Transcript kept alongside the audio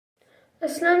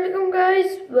Assalamualaikum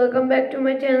guys, welcome back to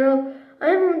my channel. I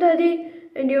am M.hadi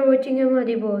and you're watching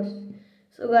M.hadi boss.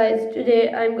 So guys,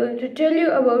 today I'm going to tell you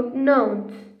about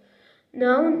nouns.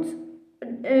 Nouns,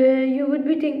 you would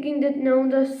be thinking that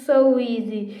nouns are so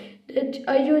easy that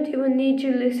I don't even need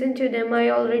to listen to them,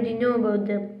 I already know about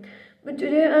them. But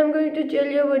today I'm going to tell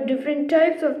you about different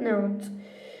types of nouns.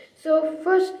 So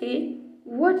firstly,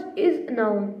 what is a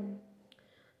noun?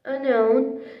 A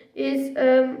noun is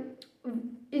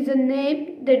a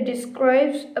name that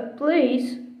describes a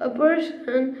place, a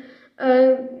person,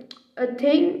 a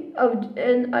thing,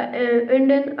 and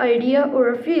an idea or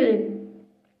a feeling.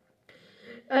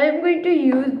 I am going to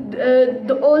use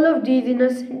all of these in a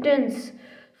sentence.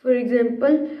 For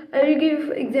example, I will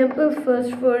give example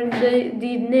first for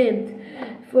these names.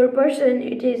 For person,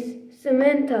 it is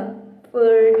Samantha.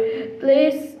 For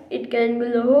place, it can be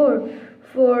Lahore.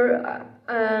 For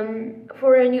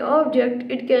any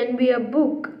object, it can be a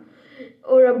book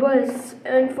or a bus,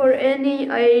 and for any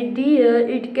idea,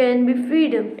 it can be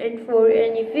freedom, and for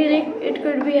any feeling, it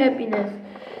could be happiness.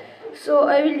 So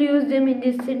I will use them in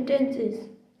these sentences.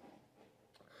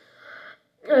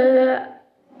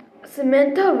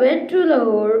 Samantha went to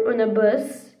Lahore on a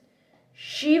bus.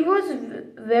 She was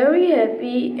very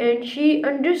happy and she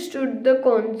understood the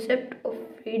concept of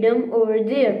freedom over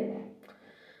there.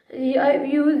 I've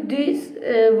used these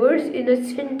words in a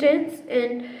sentence,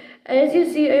 and as you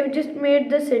see, I've just made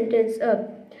the sentence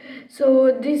up.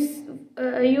 So this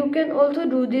you can also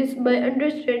do this by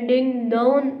understanding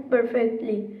noun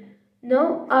perfectly.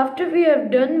 Now, after we have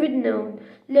done with noun,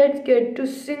 let's get to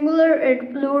singular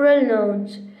and plural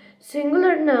nouns.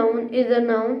 Singular noun is a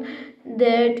noun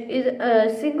that is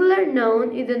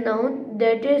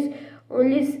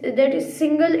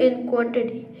single in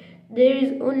quantity. There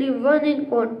is only one in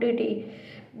quantity.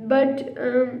 But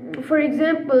for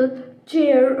example,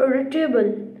 chair or a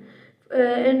table.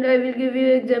 And I will give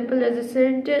you an example as a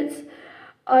sentence.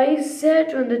 I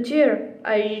sat on the chair.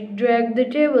 I dragged the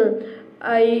table.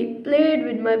 I played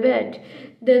with my bat.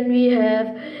 Then we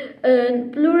have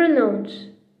plural nouns.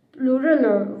 Plural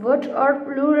noun. What are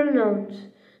plural nouns?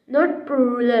 Not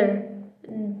plural.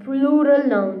 Plural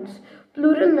nouns.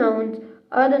 Plural nouns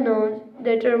are the nouns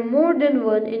that are more than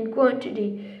one in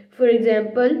quantity. For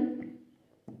example,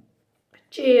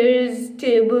 chairs,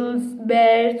 tables,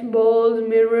 bats, balls,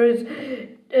 mirrors,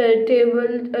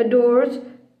 doors,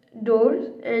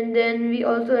 and then we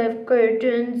also have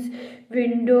curtains,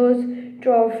 windows,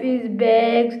 trophies,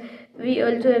 bags. We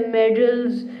also have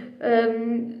medals,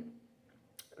 and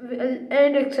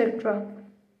etc.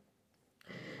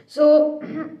 So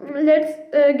let's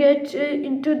get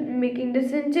into making the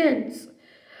sentence.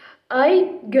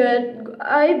 I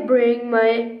bring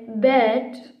my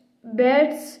bats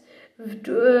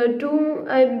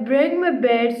I bring my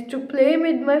bats to play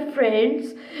with my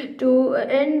friends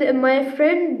and my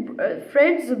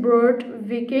friends brought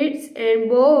wickets and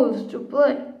balls to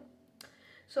play.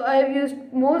 So I have used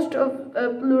most of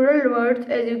plural words,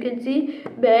 as you can see: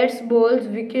 bats, balls,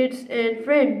 wickets, and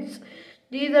friends.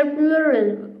 These are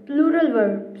plural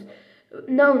verbs,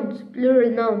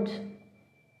 plural nouns.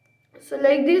 So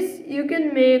like this, you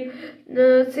can make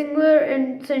singular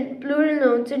and plural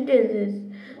noun sentences.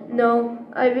 Now,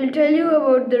 I will tell you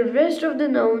about the rest of the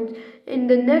nouns in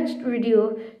the next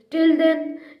video. Till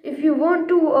then, if you want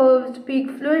to speak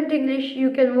fluent English,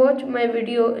 you can watch my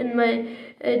video in my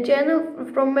channel.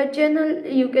 From my channel,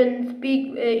 you can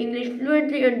speak English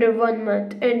fluently under 1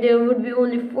 month, and there would be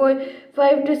only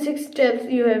 5 to 6 steps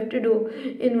you have to do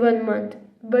in 1 month.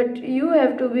 But you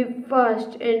have to be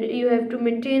fast and you have to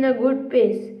maintain a good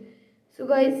pace. So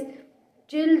guys,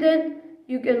 till then,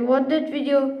 you can watch that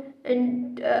video,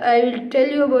 and I will tell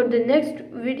you about the next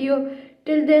video.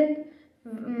 Till then,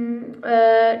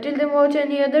 watch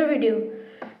any other video.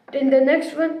 Till the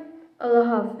next one, Allah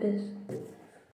Hafiz.